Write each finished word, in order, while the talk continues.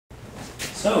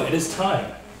So it is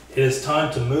time. It is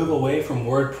time to move away from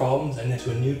word problems and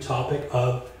into a new topic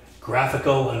of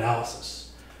graphical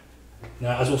analysis.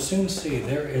 Now, as we'll soon see,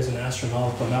 there is an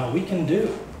astronomical amount we can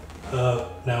do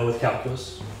now with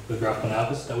calculus, with graphical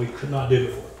analysis, that we could not do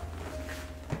before.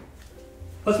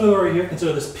 Let's move over here,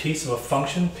 consider this piece of a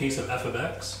function, piece of f of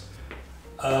x.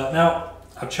 Now,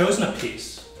 I've chosen a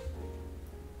piece.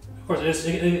 Of course,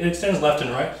 it extends left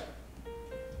and right.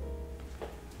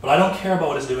 But I don't care about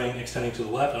what it's doing extending to the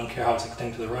left. I don't care how it's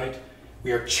extending to the right.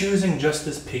 We are choosing just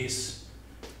this piece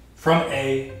from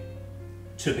A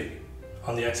to B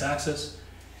on the x-axis.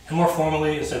 And more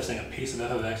formally, instead of saying a piece of f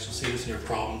of x, you'll see this in your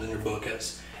problems in your book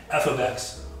as f of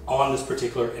x on this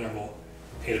particular interval,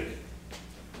 A to B.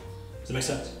 Does that make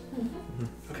sense?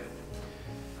 Mm-hmm. Okay.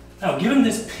 Now, given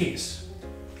this piece,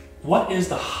 what is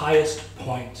the highest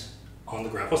point on the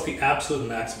graph? What's the absolute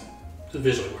maximum? Just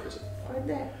visually, where is it? Right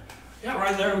there. Yeah,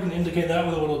 right there. We can indicate that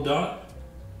with a little dot.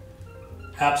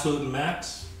 Absolute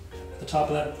max at the top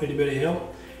of that itty bitty hill.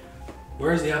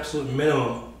 Where is the absolute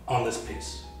minimum on this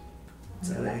piece?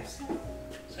 On the left side.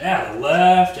 Yeah, the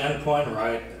left endpoint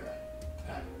right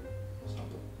there.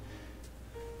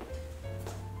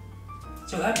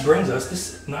 So that brings us,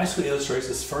 this nicely illustrates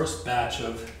this first batch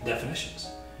of definitions.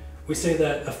 We say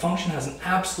that a function has an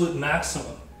absolute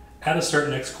maximum at a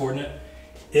certain x-coordinate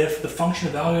if the function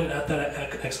evaluated at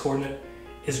that x-coordinate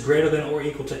is greater than or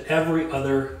equal to every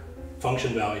other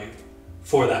function value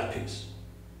for that piece.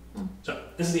 So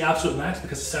this is the absolute max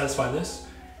because to satisfy this,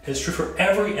 it's true for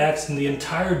every x in the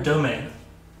entire domain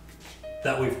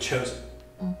that we've chosen.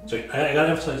 So I gotta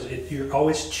emphasize, you're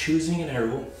always choosing an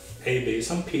interval, a, b,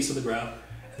 some piece of the graph,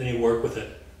 and then you work with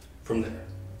it from there.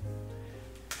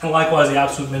 And likewise, the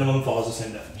absolute minimum follows the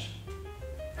same definition.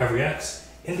 Every x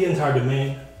in the entire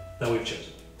domain that we've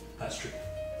chosen. That's true.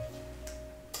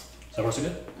 So far so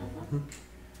good?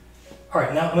 All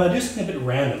right, now I'm gonna do something a bit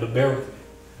random, but bear with me.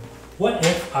 What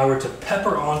if I were to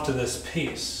pepper onto this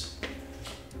piece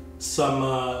some,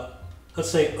 let's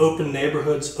say open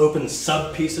neighborhoods, open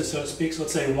sub-pieces, so to speak. So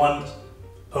let's say one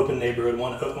open neighborhood,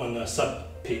 one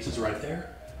sub-piece is right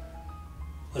there.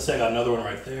 Let's say I got another one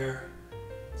right there.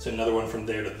 Let's say another one from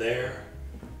there to there.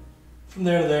 From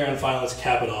there to there, and finally let's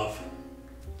cap it off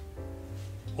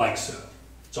like so.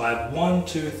 So I have 1,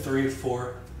 2, 3,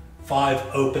 4,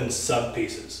 5 open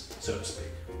sub-pieces, so to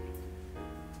speak.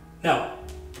 Now,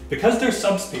 because they're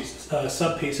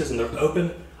sub-pieces and they're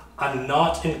open, I'm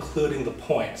not including the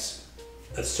points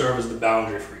that serve as the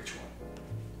boundary for each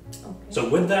one. Okay. So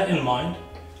with that in mind,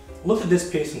 look at this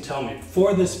piece and tell me,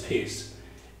 for this piece,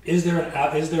 is there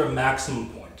a maximum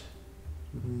point?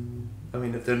 I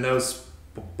mean, if there are no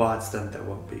spots, then there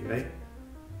won't be, right?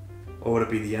 Or would it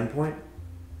be the endpoint?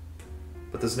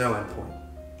 But there's no endpoint.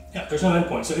 Yeah, there's no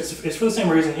endpoint. So it's for the same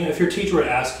reason, you know, if your teacher would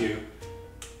ask you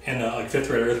in like 5th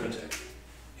grade arithmetic,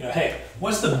 you know, hey,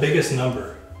 what's the biggest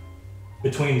number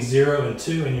between 0 and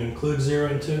 2, and you include 0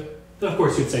 and 2? Then of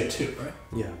course you'd say 2, right?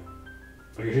 Yeah.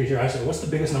 But your teacher asks you, what's the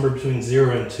biggest number between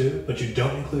 0 and 2, but you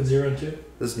don't include 0 and 2?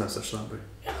 There's no such number.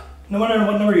 Yeah. No matter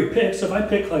what number you pick, so if I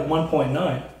pick like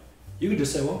 1.9, you could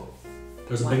just say, well,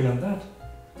 there's a bigger than that.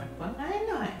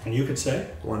 1.99. And you could say?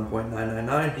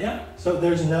 1.999. Yeah. So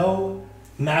there's no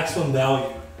maximum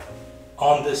value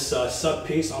on this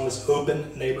sub-piece, on this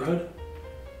open neighborhood.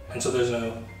 And so there's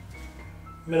no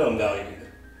minimum value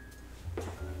either.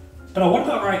 But now what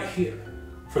about right here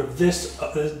for this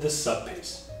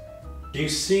sub-piece? Do you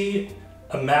see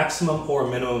a maximum or a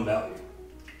minimum value?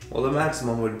 Well, the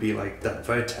maximum would be like that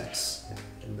vertex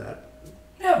in that.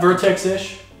 Yeah,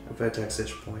 vertex-ish. A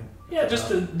vertex-ish point. Yeah, just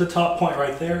the top point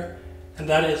right there. And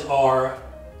that is our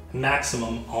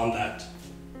maximum on that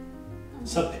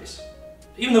sub-piece.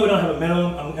 Even though we don't have a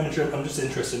minimum, I'm just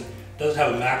interested, does it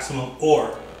have a maximum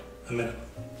or a minimum?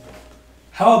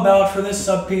 How about for this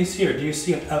sub-piece here? Do you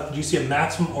see a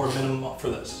maximum or a minimum for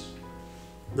this?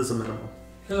 There's a minimum.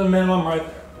 There's a minimum right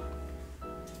there.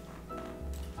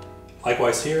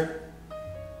 Likewise here,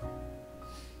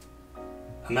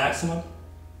 a maximum.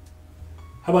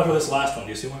 How about for this last one?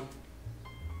 Do you see one?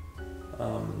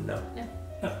 No.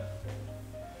 No.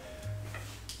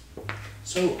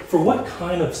 So for what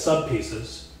kind of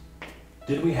sub-pieces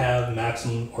did we have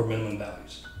maximum or minimum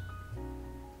values?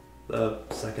 The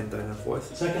second, third, and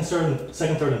fourth. Second,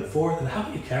 third, and fourth. And how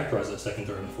do you characterize that second,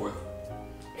 third, and fourth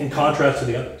in contrast to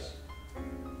the others?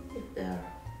 If the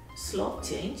slope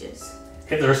changes.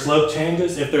 If there are slope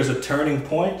changes, if there's a turning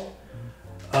point,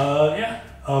 yeah.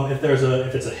 If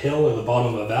it's a hill or the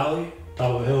bottom of a valley,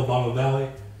 top of a hill, bottom of a valley,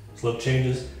 slope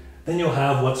changes, then you'll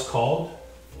have what's called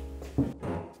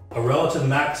a relative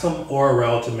maximum or a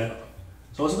relative minimum.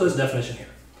 So let's look at this definition here.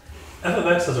 f of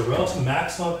x has a relative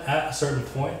maximum at a certain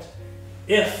point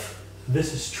if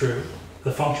this is true,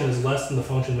 the function is less than the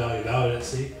function value evaluated at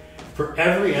c, for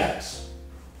every x,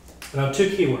 now two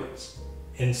keywords,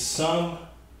 in some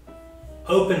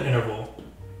open interval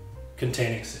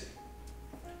containing c.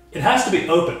 It has to be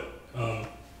open,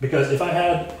 because if I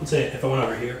had, let's say if I went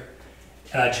over here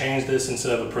and I changed this,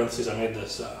 instead of a parentheses, I made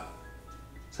this,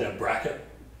 say a bracket.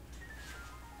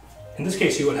 In this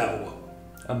case, you would have a what?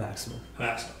 A maximum. A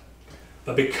maximum.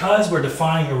 But because we're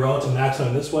defining a relative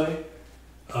maximum this way,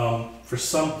 for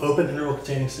some open interval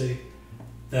containing c,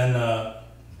 then it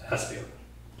has to be open.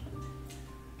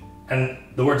 And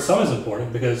the word sum is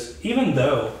important because even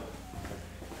though,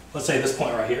 let's say this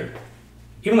point right here,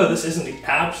 even though this isn't the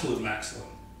absolute maximum,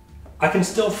 I can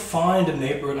still find a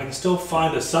neighborhood, I can still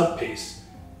find a subpiece,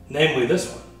 namely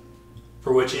this one,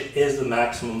 for which it is the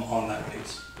maximum on that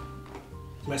piece.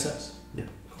 Does that make sense? Yeah.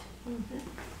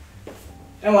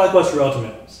 And likewise for relative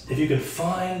minimums. If you can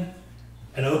find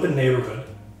an open neighborhood,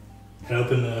 an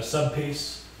open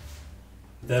subpiece,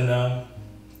 then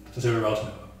consider it a relative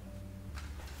minimum.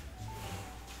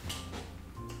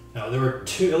 Now there are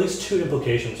at least two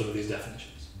implications of these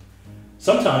definitions.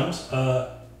 Sometimes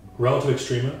relative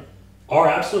extrema are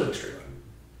absolute extrema,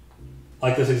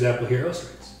 like this example here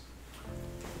illustrates.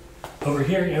 Over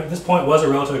here, this point was a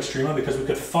relative extrema because we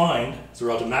could find, it's a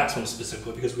relative maximum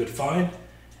specifically, because we could find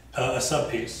a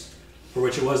subpiece for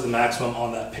which it was the maximum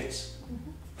on that piece.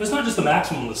 But it's not just the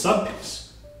maximum on the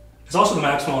subpiece, it's also the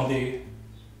maximum on the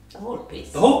whole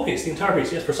piece. The whole piece, the entire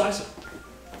piece, yes, precisely.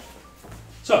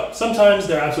 So, sometimes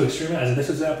they're absolute extrema, as in this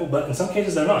example, but in some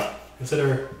cases they're not.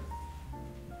 Consider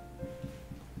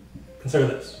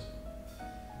this.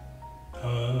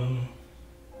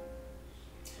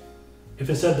 If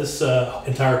instead this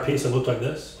entire piece had looked like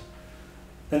this,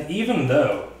 then even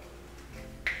though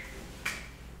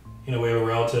we have a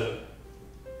relative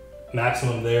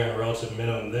maximum there and a relative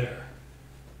minimum there,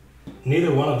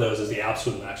 neither one of those is the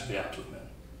absolute max or the absolute min,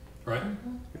 right?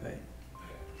 Right.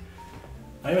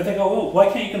 I even think, oh, well, why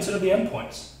can't you consider the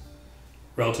endpoints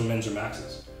relative mins or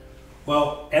maxes?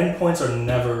 Well, endpoints are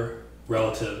never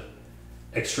relative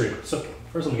extrema. So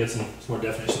first let me get some more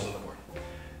definitions on the board.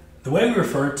 The way we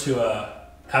refer to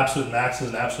absolute maxes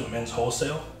and absolute mins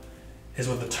wholesale is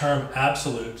with the term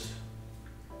absolute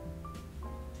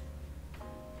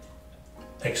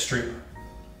extrema.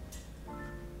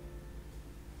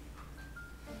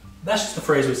 That's just the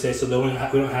phrase we say, so that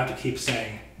we don't have to keep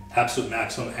saying absolute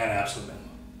maximum and absolute minimum.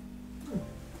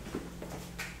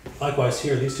 Likewise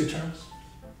here, these two terms,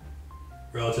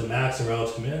 relative max and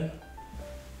relative min.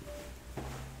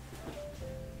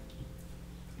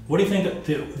 What do you think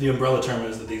that the umbrella term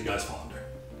is that these guys fall under?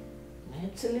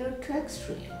 Absolute to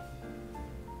extreme.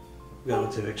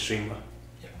 Relative extrema.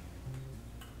 Yeah.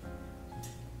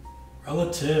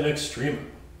 Relative extrema.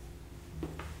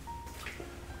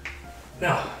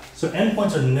 Now, so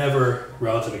endpoints are never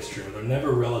relative extrema. They're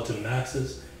never relative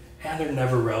maxes, and they're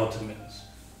never relative mins.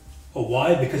 Well,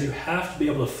 why? Because you have to be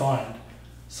able to find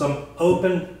some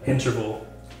open interval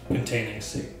containing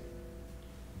C.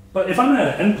 But if I'm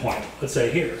at an endpoint, let's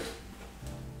say here,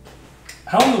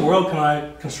 how in the world can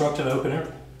I construct an open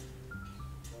interval?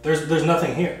 There's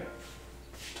nothing here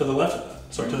to the left of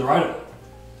that, sorry, to the right of it.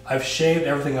 I've shaved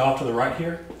everything off to the right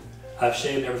here. I've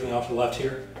shaved everything off to the left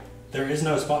here. There is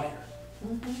no spot here.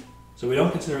 Mm-hmm. So we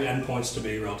don't consider endpoints to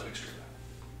be relative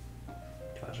extrema.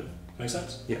 Gotcha. Make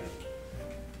sense? Yeah.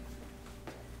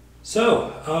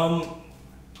 So,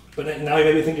 but now you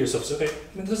maybe think to yourself, okay,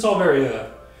 I mean, this is all very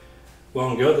well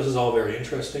and good. This is all very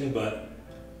interesting, but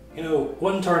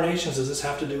what in tarnations does this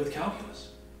have to do with calculus?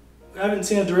 I haven't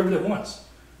seen a derivative once.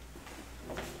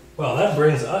 Well, that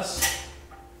brings us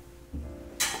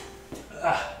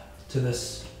to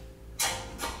this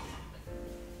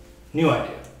new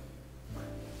idea.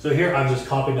 So here I've just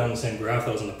copied down the same graph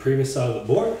that was on the previous side of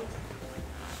the board.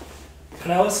 And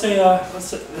now let's say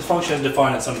this function is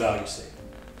defined at some value c.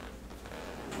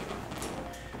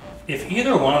 If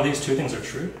either one of these two things are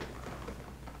true,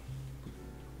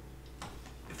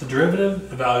 if the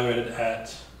derivative evaluated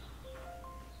at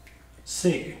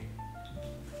c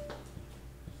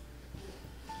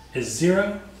is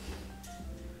 0,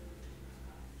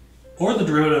 or the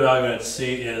derivative evaluated at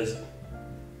c is,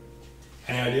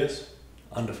 any ideas?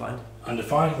 Undefined.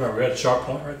 Undefined. Remember, we had a sharp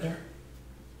point right there.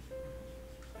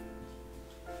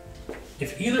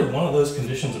 If either one of those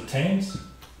conditions obtains,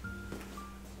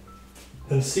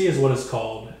 then C is what is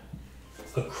called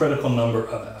a critical number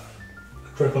of f, a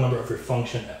critical number of your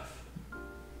function f.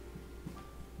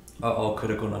 Are all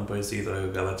critical numbers either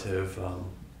relative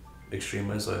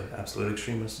extremas or absolute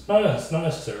extremas? No, it's not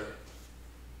necessary.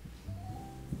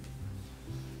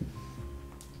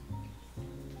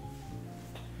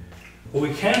 What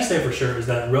we can say for sure is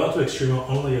that relative extrema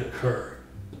only occur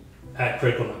at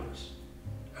critical numbers.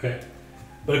 Okay?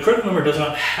 But a critical number does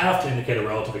not have to indicate a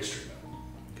relative extrema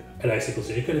at x equals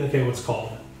 0. It could indicate what's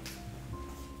called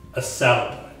a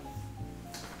saddle point.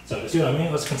 So, you see what I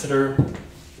mean? Let's consider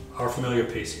our familiar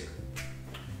piece here.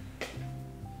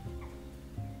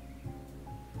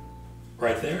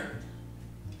 Right there.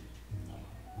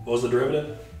 What was the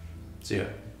derivative? 0.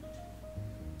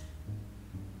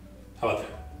 How about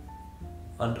there?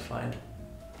 Undefined.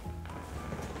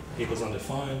 Equals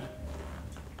undefined.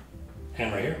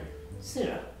 And right here?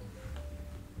 0.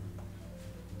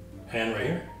 And right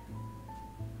here?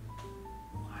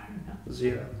 I don't know.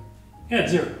 0. Yeah,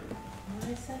 it's 0. Why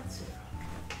is that 0?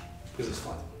 Because it's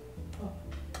flat. Oh,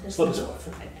 that's Slope is not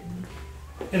flat.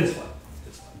 flat. It is flat.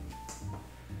 It's flat.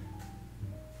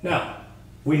 Now,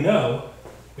 we know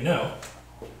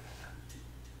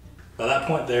that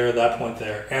point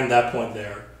there, and that point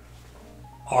there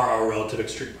are our relative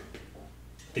extrema.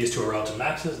 These two are relative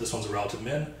maxes, this one's a relative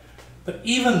min. But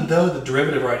even though the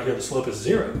derivative right here, the slope is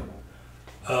 0,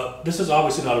 this is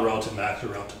obviously not a relative max or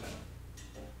relative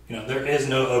min. There is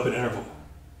no open interval,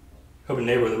 open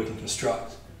neighborhood that we can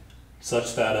construct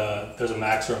such that there's a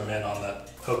max or a min on that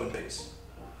open piece.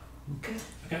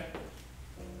 Okay?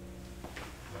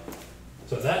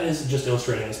 So that is just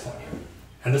illustrating this point here.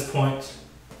 And this point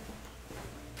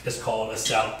is called a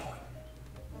saddle point.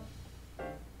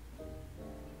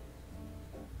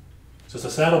 So it's a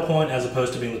saddle point as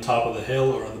opposed to being the top of the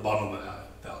hill or at the bottom of the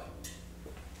valley.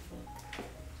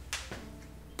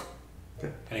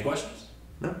 Okay. Any questions?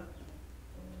 No.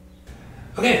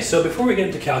 Okay, so before we get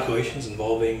into calculations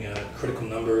involving critical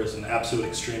numbers and absolute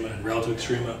extrema and relative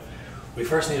extrema, we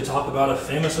first need to talk about a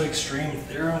famously extreme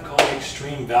theorem called the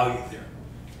extreme value theorem.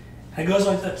 And it goes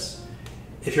like this.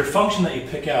 If your function that you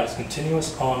pick out is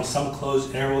continuous on some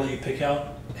closed interval that you pick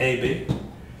out, a, b,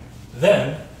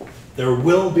 then there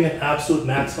will be an absolute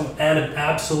maximum and an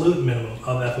absolute minimum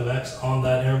of f of x on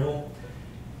that interval.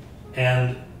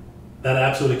 And that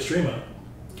absolute extrema,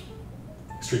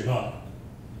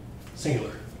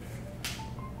 singular,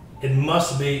 it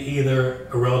must be either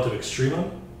a relative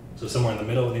extremum, so somewhere in the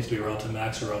middle it needs to be a relative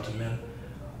max or relative min,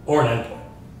 or an endpoint.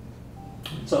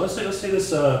 So let's say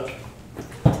this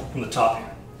from the top here.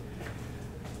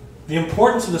 The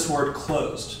importance of this word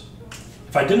closed.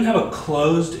 If I didn't have a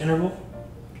closed interval,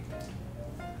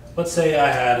 let's say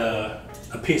I had a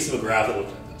piece of a graph that looked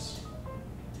like this.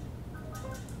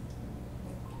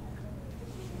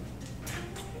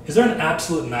 Is there an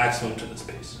absolute maximum to this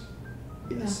piece?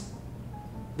 Yes.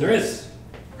 There is,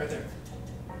 right there.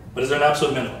 But is there an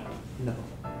absolute minimum? No.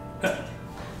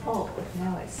 Oh, but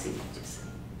now I see what you're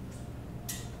saying.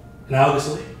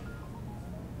 Analogously,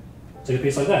 take a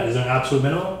piece like that. Is there an absolute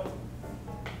minimum?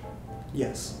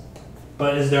 Yes.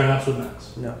 But is there an absolute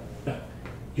max? No. No.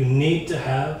 You need to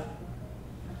have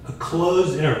a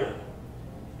closed interval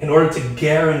in order to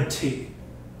guarantee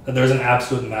that there's an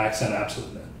absolute max and an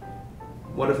absolute min.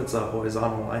 What if it's a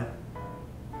horizontal line?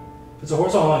 If it's a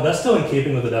horizontal line, that's still in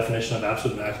keeping with the definition of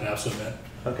absolute max and absolute min.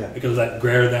 Okay. Because that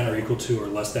greater than or equal to or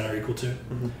less than or equal to.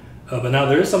 Mm-hmm. But now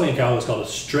there is something in calculus called a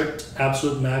strict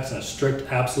absolute max and a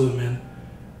strict absolute min.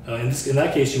 In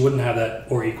that case, you wouldn't have that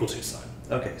or equal to sign.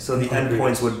 Okay, so the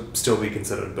endpoints would still be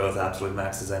considered both absolute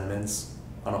maxes and mins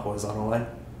on a horizontal line?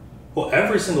 Well,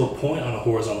 every single point on a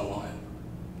horizontal line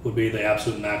would be the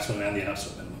absolute maximum and the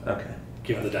absolute minimum, Okay.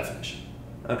 given the definition.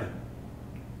 Okay.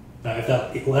 Now, if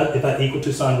that equal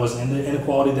to sign wasn't in the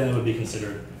inequality, then it would be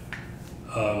considered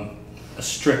a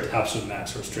strict absolute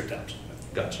max or a strict absolute minimum.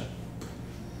 Gotcha.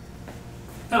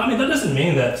 Now, I mean, that doesn't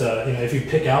mean that if you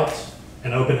pick out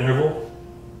an open interval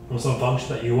from some function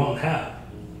that you won't have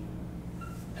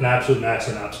an absolute max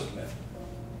or an absolute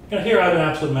min. Here I have an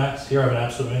absolute max, here I have an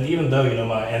absolute min, even though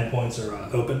my endpoints are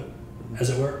open, as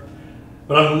it were.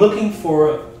 But I'm looking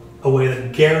for a way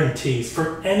that guarantees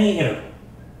for any interval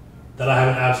that I have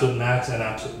an absolute max and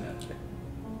absolute min,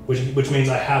 which means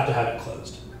I have to have it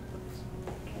closed.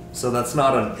 So that's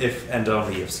not an if and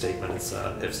only if statement, it's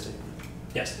an if statement.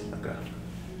 Yes. Okay.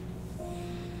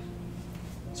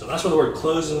 So that's where the word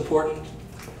closed is important.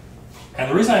 And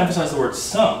the reason I emphasize the word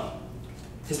sum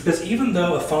is because even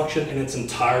though a function in its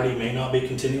entirety may not be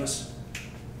continuous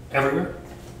everywhere,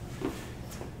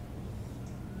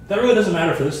 that really doesn't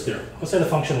matter for this theorem. Let's say the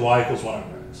function y equals 1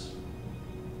 over x.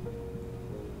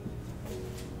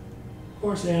 Of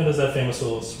course, and there's that famous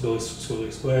little squiggly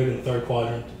squig in the third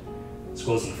quadrant,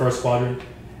 squiggles in the first quadrant.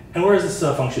 And where is this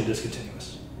function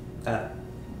discontinuous? At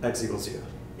x equals 0.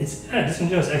 It's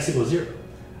discontinuous x equals 0.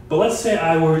 But let's say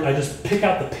I just pick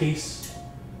out the piece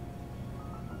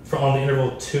on the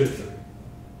interval 2 to 3.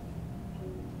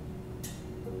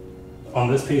 on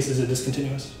this piece, is it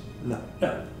discontinuous? No.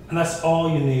 No. And that's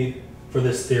all you need for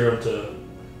this theorem to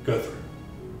go through.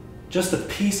 Just the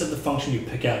piece of the function you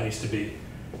pick out needs to be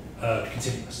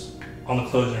continuous on the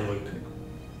closed interval you pick.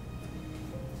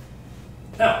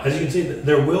 Now, as you can see,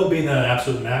 there will be then an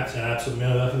absolute max and absolute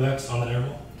min of f of x on that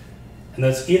interval. And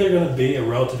that's either going to be a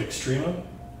relative extremum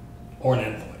or an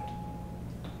endpoint.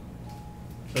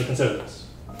 So consider this.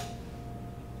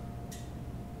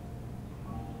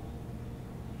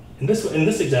 In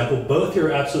this example, both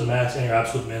your absolute max and your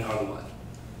absolute min are the what?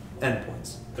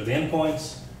 Endpoints. They're the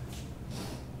endpoints.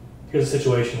 Here's a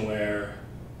situation where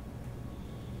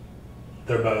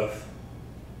they're both.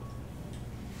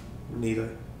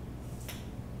 Neither.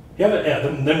 Yeah,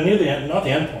 they're near not the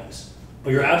endpoints.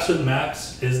 But your absolute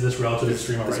max is this relative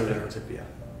extrema right there. Relative, yeah.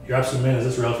 Your absolute min is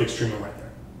this relative extrema right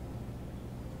there.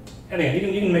 And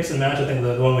again, you can mix and match. I think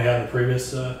the one we had in the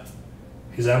previous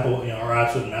example, our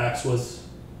absolute max was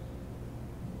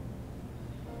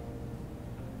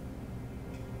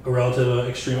a relative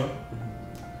extrema,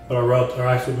 but our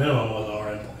absolute minimum was our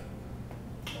endpoint.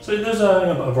 So there's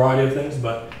a variety of things,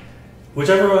 but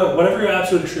whatever your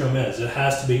absolute extremum is, it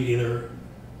has to be either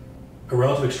a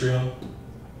relative extremum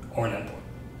or an endpoint.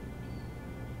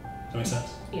 Does that make sense?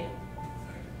 Yeah.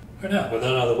 Right now, with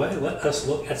that out of the way, let us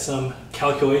look at some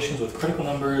calculations with critical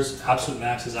numbers, absolute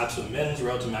maxes, absolute mins,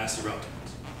 relative maxes, relative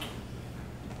mins.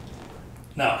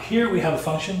 Now, here we have a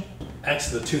function,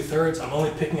 x to the 2/3. I'm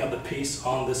only picking up the piece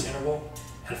on this interval.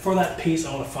 And for that piece,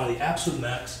 I want to find the absolute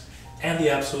max and the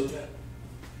absolute min.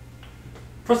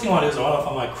 First thing I want to do is I want to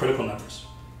find my critical numbers.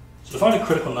 So to find the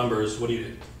critical numbers, what do you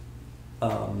do?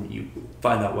 You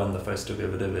find out when the first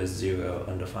derivative is 0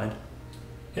 undefined.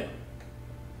 Yeah.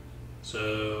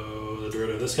 So the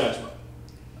derivative of this guy is what?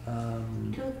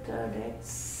 2/3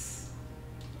 x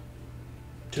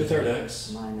 2/3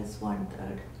 x minus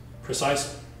 1/3.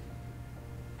 precisely.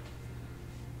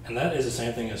 And that is the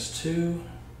same thing as 2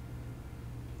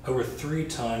 over 3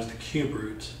 times the cube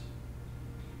root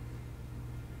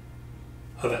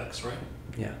of x, right?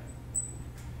 Yeah.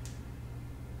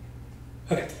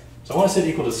 Okay, so I want to set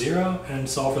it equal to 0 and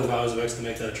solve for the values of x to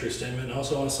make that a true statement, and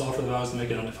also I want to solve for the values to make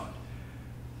it undefined.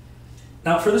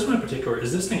 Now, for this one in particular,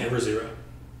 is this thing ever 0?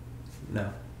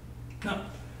 No. No.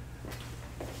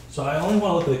 So I only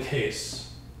want to look at the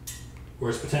case where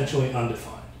it's potentially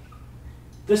undefined.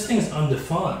 This thing is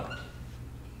undefined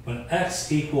when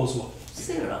x equals what?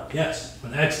 0. Yes,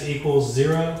 when x equals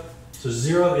 0, so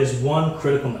 0 is one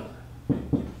critical number.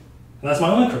 And that's my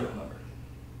only critical number.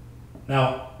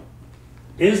 Now,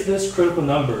 is this critical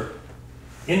number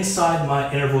inside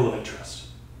my interval of interest?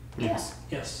 Yes.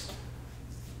 Yes.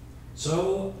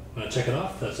 So, I'm going to check it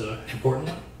off. That's an important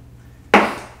one.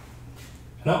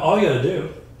 Now, all you got to do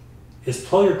is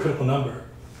plug your critical number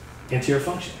into your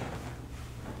function.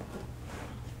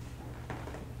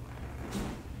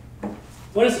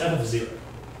 What is f of 0?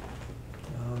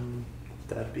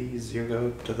 That'd be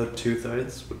 0 to the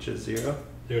 2/3, which is 0.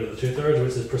 0 to the 2/3,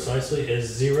 which is precisely is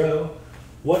 0.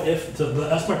 What if, so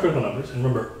that's my critical numbers, and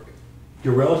remember,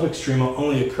 your relative extrema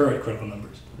only occur at critical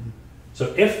numbers.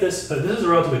 So if this is a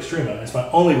relative extrema, it's my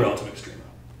only relative extrema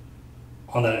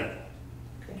on that interval.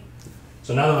 Okay.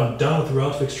 So now that I'm done with the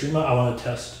relative extrema, I want to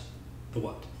test the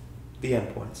what? The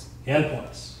endpoints. The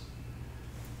endpoints.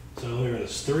 So let me write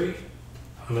this 3.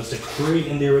 I'm going to stick 3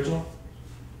 in the original.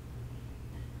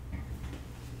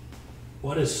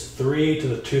 What is 3 to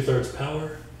the 2/3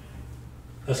 power?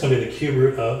 That's going to be the cube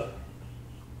root of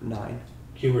 9.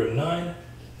 Cube root of 9. Of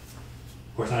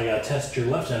course, now you got to test your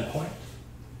left endpoint.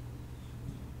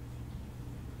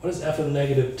 What is f of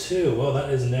negative 2? Well, that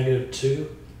is negative 2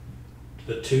 to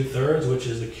the 2/3, which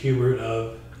is the cube root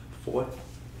of 4.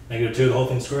 negative 2, the whole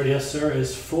thing squared. Yes, sir,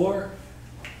 is 4.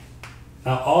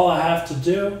 Now, all I have to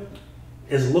do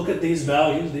is look at these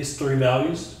values, these 3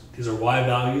 values. These are y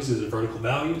values, these are vertical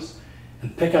values.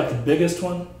 And pick out the biggest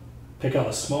one, pick out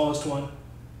the smallest one,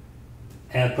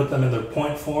 and put them in their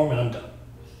point form, and I'm done.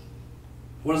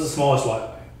 What is the smallest y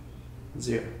value?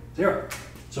 0. 0.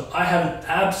 So I have an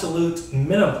absolute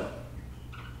minimum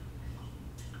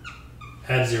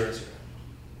at 0, 0.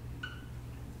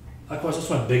 Likewise, what's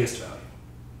my biggest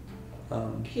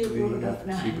value? Cube root of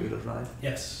 9. Cube root of 9.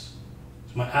 Yes.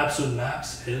 So my absolute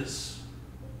max is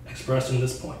expressed in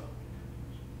this point.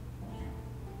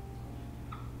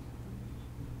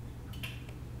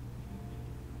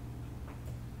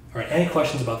 All right, any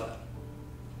questions about that?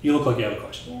 You look like you have a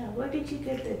question. Yeah, where did you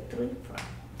get the 3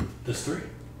 from? This 3.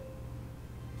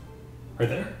 Right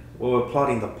there. Well, we're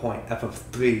plotting the point. F of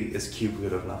 3 is cube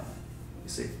root of 9. You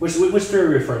see? Which 3 are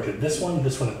we referring to? This one, and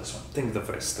this one? Think of the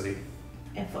first 3.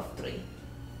 F of 3.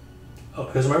 Oh,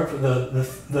 because remember,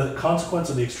 the consequence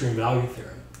of the extreme value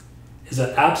theorem is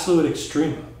that absolute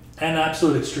extrema and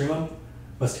absolute extremum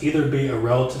must either be a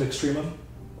relative extremum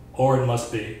or it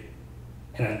must be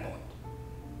an endpoint.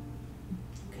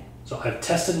 Okay. So I've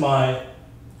tested my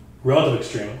relative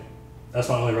extremum. That's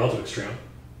my only relative extremum.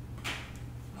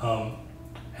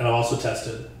 And I've also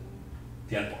tested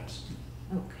the endpoints.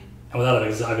 Okay. And with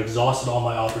that, I've exhausted all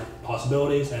my offered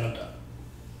possibilities and I'm done.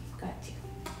 Got you.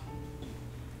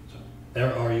 So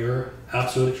there are your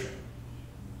absolute extreme.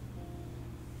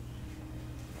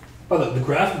 By the way, the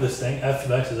graph of this thing, f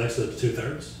of x is x to the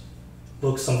 2/3,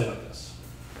 looks something like this.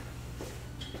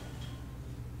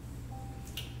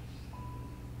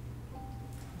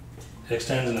 It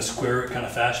extends in a square root kind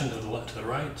of fashion to the left, to the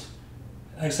right.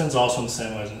 It extends also in the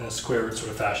same way as in a square root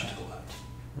sort of fashion to the left.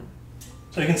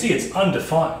 So you can see it's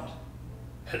undefined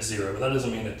at 0, but that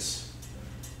doesn't mean it's...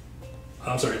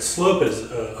 I'm sorry, its slope is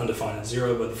undefined at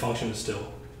 0, but the function is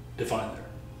still defined there.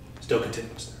 Still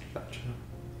continuous there. Gotcha.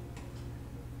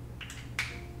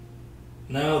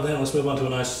 Now then, let's move on to a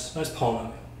nice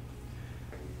polynomial.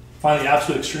 Find the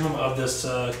absolute extremum of this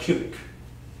cubic.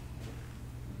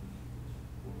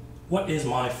 What is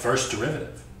my first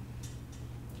derivative?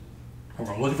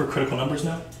 Remember, I'm looking for critical numbers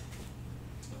now.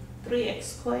 3x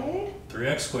squared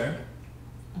 3x squared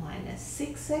minus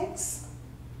 6x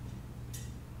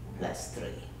plus 3.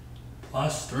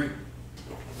 plus 3.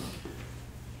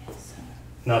 Yes.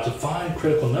 Now to find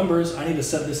critical numbers, I need to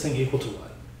set this thing equal to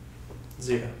what?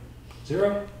 0.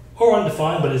 0? Or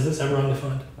undefined, but is this ever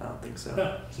undefined? I don't think so.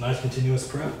 No, it's a nice continuous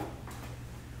prep.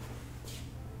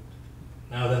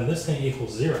 Now then, this thing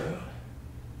equals 0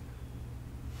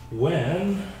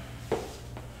 when,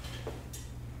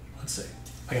 let's see,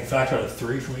 I can factor out a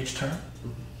 3 from each term.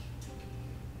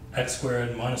 X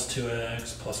squared minus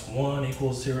 2x plus 1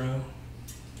 equals 0.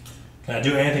 Can I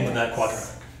do anything with that quadratic?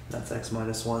 That's x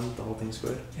minus 1, the whole thing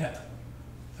squared. Yeah.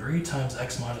 3 times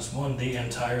x minus 1, the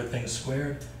entire thing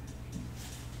squared.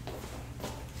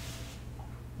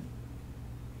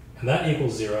 And that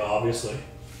equals 0, obviously,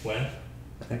 when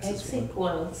X is X 1.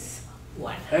 equals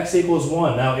 1. x equals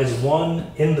 1. Now, is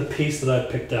 1 in the piece that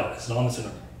I've picked out? Is it on this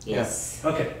interval? Yes.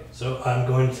 Okay, so I'm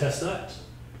going to test that.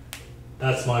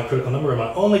 That's my critical number, and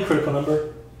my only critical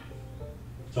number.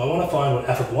 So I want to find what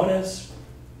f of 1 is.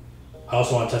 I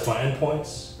also want to test my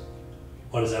endpoints.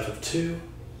 What is f of 2?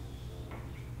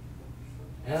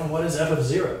 And what is f of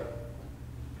 0?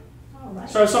 All right.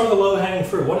 So I start with the low-hanging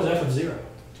fruit. What is f of 0?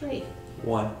 3.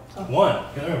 1. 1.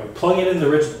 Remember, plug it in the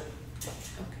original.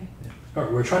 Okay. All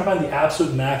right, we're trying to find the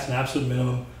absolute max and absolute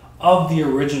minimum of the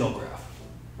original graph.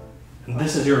 And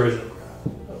this is your original graph.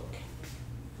 Okay.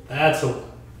 That's a 1.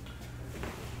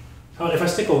 How about if I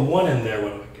stick a 1 in there,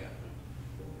 what do I get?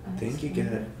 I think you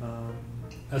get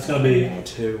That's going to be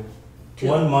 2.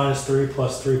 1 minus 3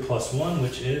 plus 3 plus 1,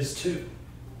 which is 2.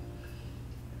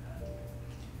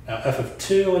 Now f of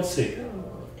 2, let's see.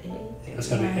 Oh, 8. That's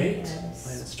gonna be 8.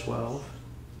 Minus 12.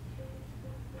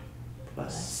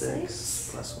 Plus 6.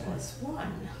 Plus 1. Plus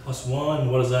 1. Plus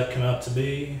 1, what does that come out to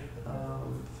be?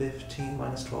 15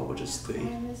 minus 12, which is 3.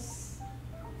 Minus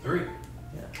 3.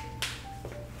 Yeah.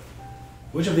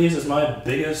 Which of these is my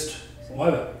biggest y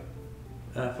value?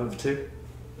 F of 2.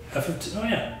 F of 2, oh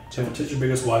yeah. So f of 2 is your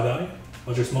biggest y value.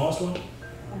 What's your smallest one?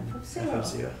 f of F 0. of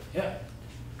 0. Yeah.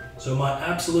 So my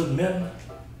absolute min,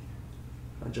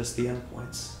 Just the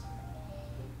endpoints.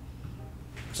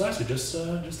 precisely, just the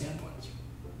endpoints.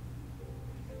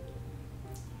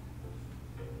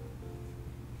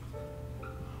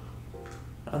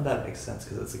 And that makes sense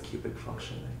because it's a cubic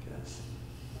function, I guess.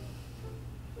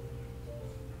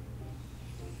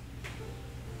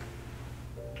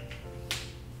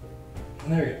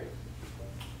 And there you go.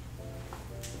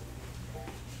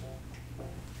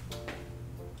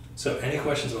 So, any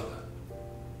questions about that?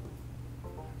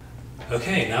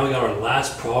 Okay, now we got our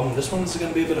last problem. This one's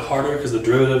going to be a bit harder because the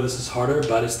derivative of this is harder,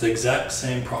 but it's the exact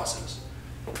same process.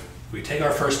 We take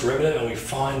our first derivative and we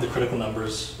find the critical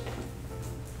numbers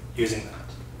using that.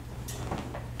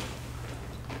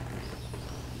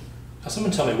 Now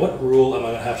someone tell me, what rule am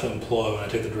I going to have to employ when I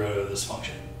take the derivative of this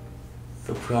function?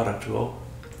 The product rule.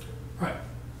 Right.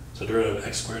 So derivative of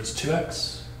x squared is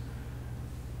 2x.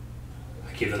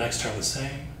 I keep the next term the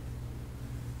same.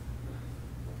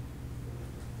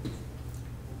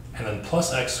 And then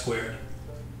plus x squared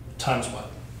times what?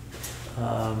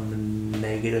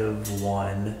 Negative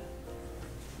 1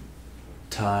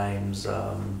 times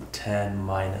 10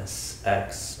 minus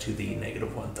x to the negative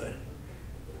 1/3.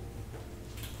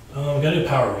 We gotta do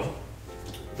power rule.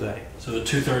 Right. So the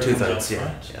 2/3 comes out 2/3, yeah.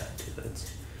 front. Yeah,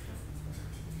 2/3.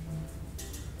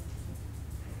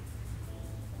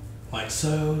 like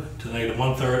so, to the negative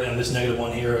 1/3, and this negative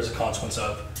 1 here is a consequence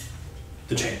of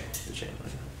the chain. The chain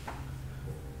link.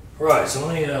 Right, so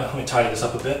let me tidy this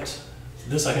up a bit.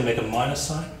 This I can make a minus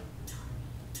sign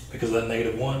because of that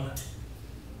negative 1.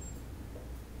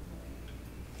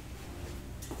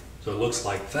 So it looks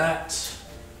like that.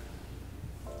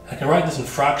 I can write this in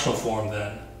fractional form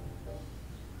then,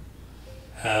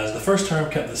 as the first term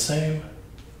kept the same,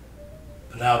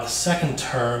 but now the second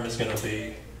term is going to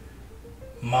be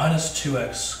minus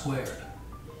 2x squared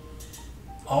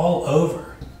all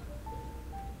over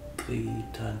 3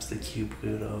 times the cube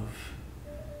root of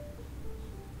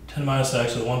 10 minus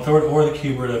x to the 1/3, or the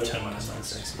cube root of 10 minus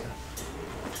x. x. Yeah.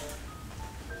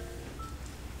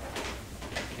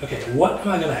 Okay, what am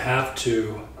I going to have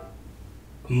to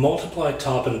multiply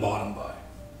top and bottom by?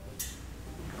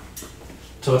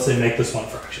 So let's say make this one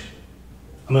fraction.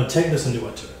 I'm going to take this and do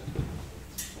what to it?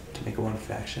 To make a 1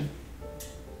 fraction.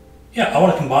 Yeah, I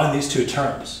want to combine these two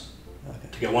terms Okay.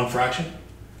 to get 1 fraction.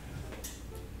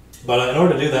 But in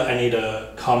order to do that, I need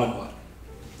a common what?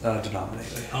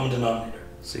 Denominator. A common denominator.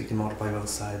 So you can multiply both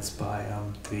sides by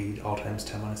 3 all times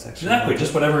 10 minus x. Exactly,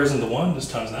 just whatever isn't the 1, just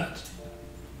times that.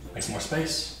 Make some more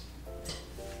space.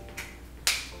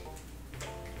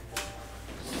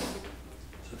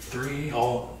 So 3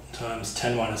 all times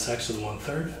 10 minus x to the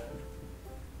 1/3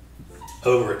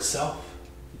 over itself.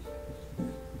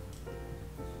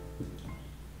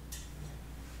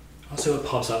 I'll see what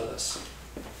pops out of this.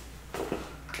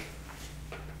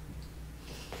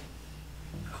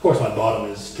 Of course, my bottom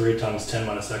is 3 times 10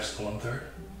 minus x to the 1/3.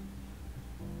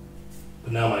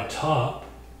 But now my top,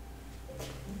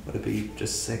 Would it be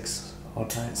just 6x all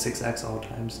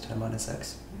times 10 minus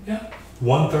x? yeah,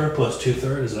 1/3 plus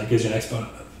 2/3 that gives you an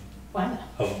exponent Why?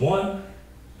 of 1,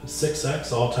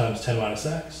 6x all times 10 minus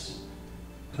x,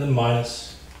 and then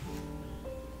minus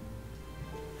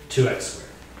 2x squared.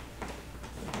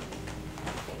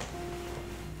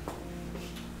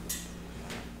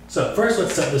 So first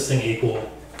let's set this thing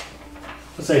equal,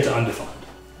 let's say to undefined.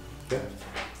 Okay.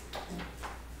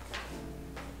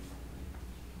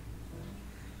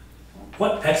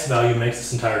 What x value makes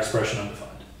this entire expression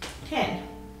undefined? 10.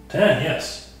 10,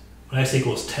 yes. When x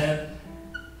equals 10,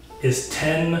 is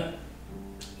 10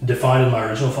 defined in my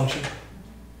original function?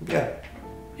 Yeah.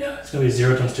 Yeah, it's going to be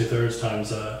 0 times 2/3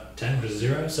 times 10, which is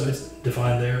 0, so it's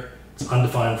defined there. It's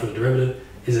undefined for the derivative.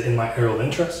 Is it in my area of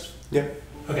interest? Yeah.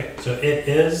 Okay, so it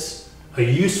is a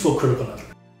useful critical number.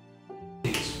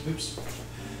 Oops.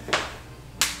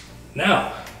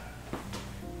 Now,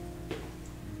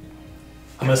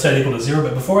 I'm going to set it equal to 0,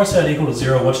 but before I set it equal to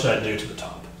 0, what should I do to the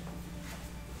top?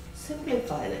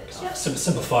 Simplify the top.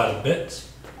 Simplify it a bit.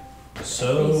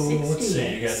 So, let's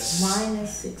see, you get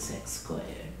minus 6x squared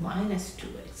minus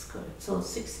 2x squared. So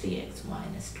 60x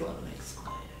minus 12x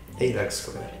squared. 8x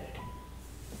squared.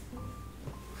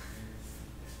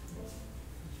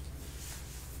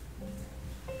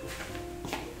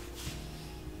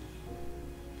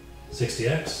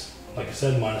 60x, like I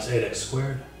said, minus 8x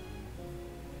squared.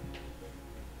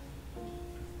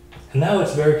 And now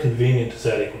it's very convenient to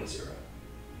set equal to 0.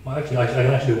 Well, actually, I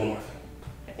can actually do one more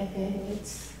thing.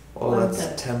 It's Well, that's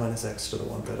 1/3. 10 minus x to the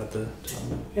 1/3 of the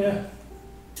denominator. Yeah.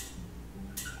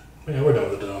 Yeah, we're done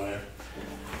with the denominator.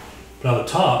 But on the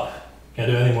top, can I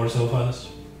do anything more to simplify this?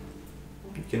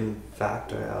 You can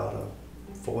factor out a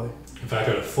 4 Can I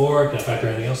factor out a 4? Can I factor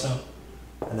anything else out?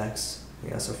 an x.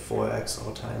 Yeah, so 4x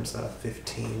all times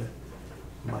 15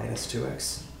 minus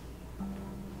 2x.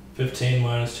 15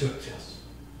 minus 2x, yes.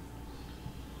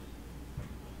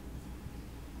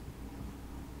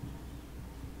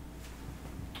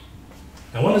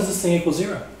 Now when does this thing equal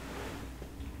 0?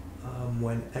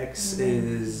 When x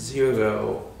is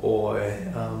 0 or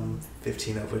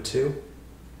 15 over 2.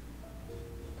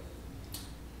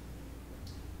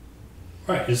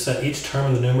 Right, you just set each term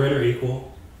in the numerator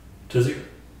equal to 0.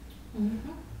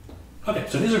 Mm-hmm. Okay,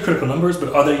 so these are critical numbers,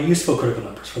 but are they useful critical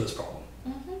numbers for this problem?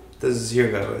 Mm-hmm. The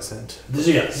 0 isn't.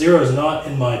 Yeah, 0 is not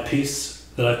in my piece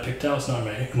that I've picked out. It's not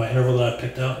in my interval that I've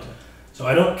picked out. So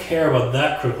I don't care about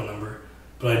that critical number,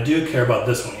 but I do care about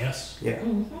this one, yes? Yeah.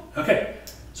 Mm-hmm. Okay,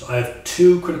 so I have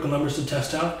 2 critical numbers to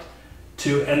test out,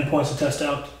 2 endpoints to test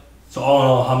out. So all in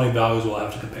all, how many values will I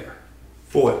have to compare?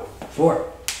 4. 4.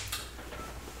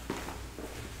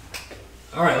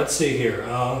 All right, let's see here.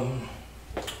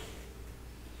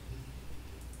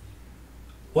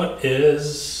 What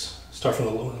is, start from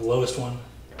the lowest one.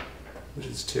 Which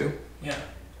is 2. Yeah.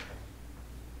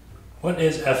 What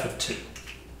is f of 2?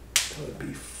 That would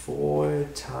be 4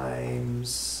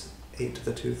 times 8 to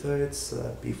the 2/3. So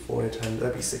that'd be 4 times,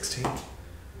 that'd be 16.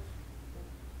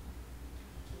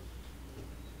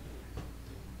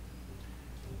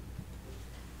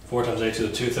 4 times a to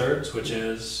the 2/3, which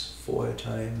is 4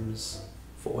 times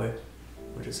 4,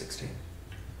 which is 16.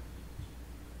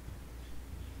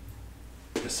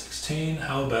 16.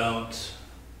 How about,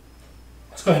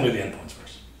 let's go ahead and do the endpoints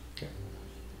first. Okay.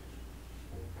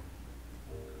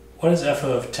 What is f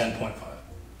of 10.5?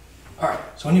 All right,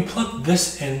 so when you plug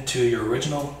this into your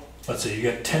original, let's say you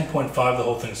get 10.5, the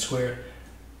whole thing squared.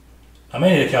 I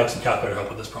may need to calculate some calculator help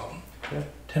with this problem. Okay.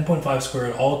 10.5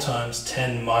 squared all times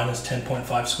 10 minus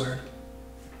 10.5 squared,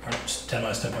 or just 10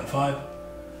 minus 10.5,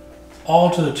 all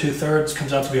to the 2/3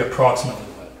 comes out to be approximately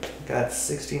what? Got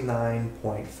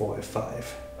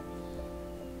 69.45.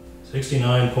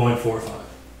 69.45.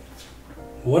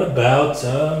 What about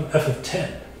f of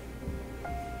 10?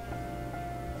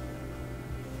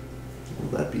 Well,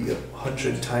 that'd be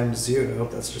 100 times 0.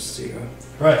 That's just 0.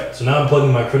 Right, so now I'm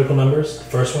plugging my critical numbers. The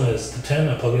first one is the 10,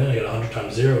 I plug it in, I get 100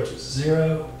 times 0, which is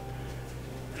 0.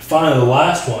 And finally, the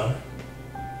last one,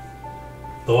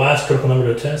 the last critical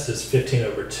number to test is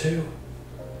 15/2.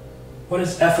 What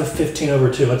is f of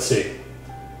 15/2? Let's see.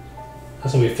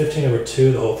 That's going to be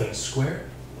 15/2, the whole thing is squared.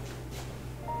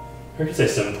 Or you could say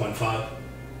 7.5.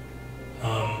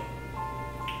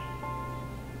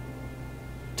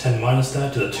 10 minus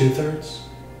that to the 2/3.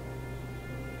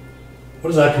 What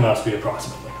does that come out to be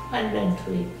approximately?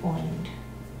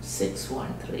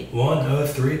 103.613.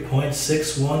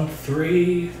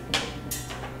 103.613.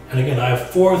 And again, I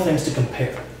have 4 things to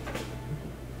compare.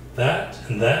 That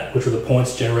and that, which are the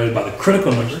points generated by the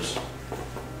critical numbers.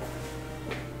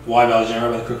 Y values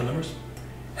generated by the critical numbers.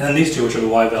 And then these two, which are the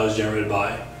Y values generated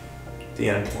by The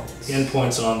endpoints. the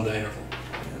endpoints on the interval.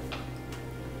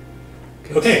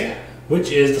 Okay, which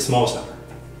is the smallest number?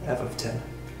 F of 10.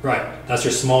 Right, that's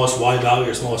your smallest Y value,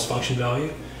 your smallest function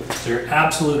value. So your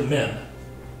absolute min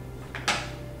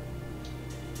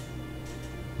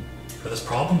for this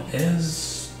problem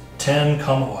is 10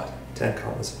 comma what? 10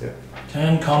 commas here.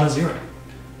 10 comma 0.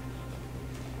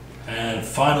 And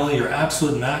finally, your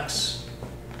absolute max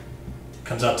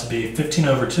comes out to be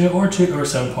 15/2 or 2 or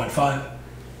 7.5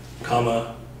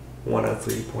 comma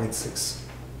 103.6.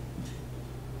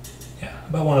 yeah,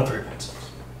 about 103.6.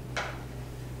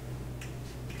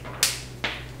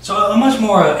 So a much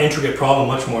more intricate problem,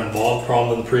 much more involved problem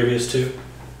than the previous two.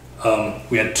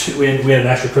 We had an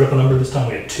actual critical number this time.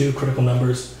 We had 2 critical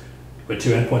numbers. We had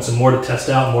 2 endpoints and more to test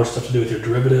out, more stuff to do with your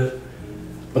derivative.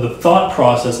 But the thought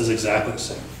process is exactly the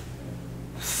same.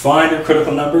 Find your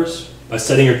critical numbers by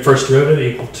setting your first derivative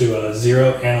equal to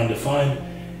 0 and undefined.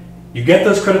 You get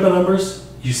those critical numbers,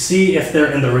 you see if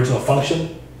they're in the original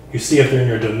function, you see if they're in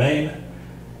your domain,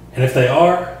 and if they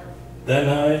are, then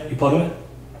you plug them in.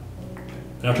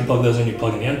 And after you plug those in, you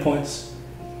plug in the endpoints,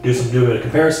 do some bit of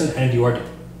comparison, and you are done.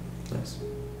 Nice.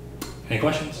 Any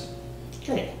questions?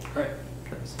 Good. Great.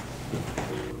 Nice.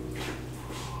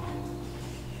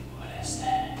 What is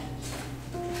that?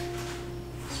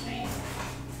 Sweet.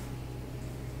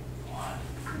 One.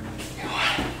 Come on. Come on.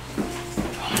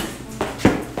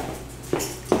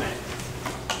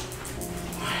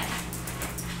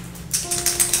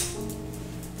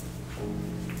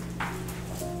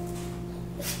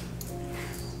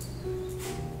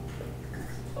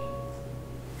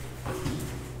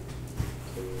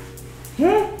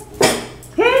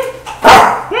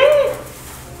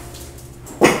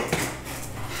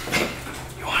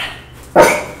 You want it?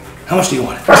 How much do you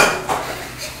want it?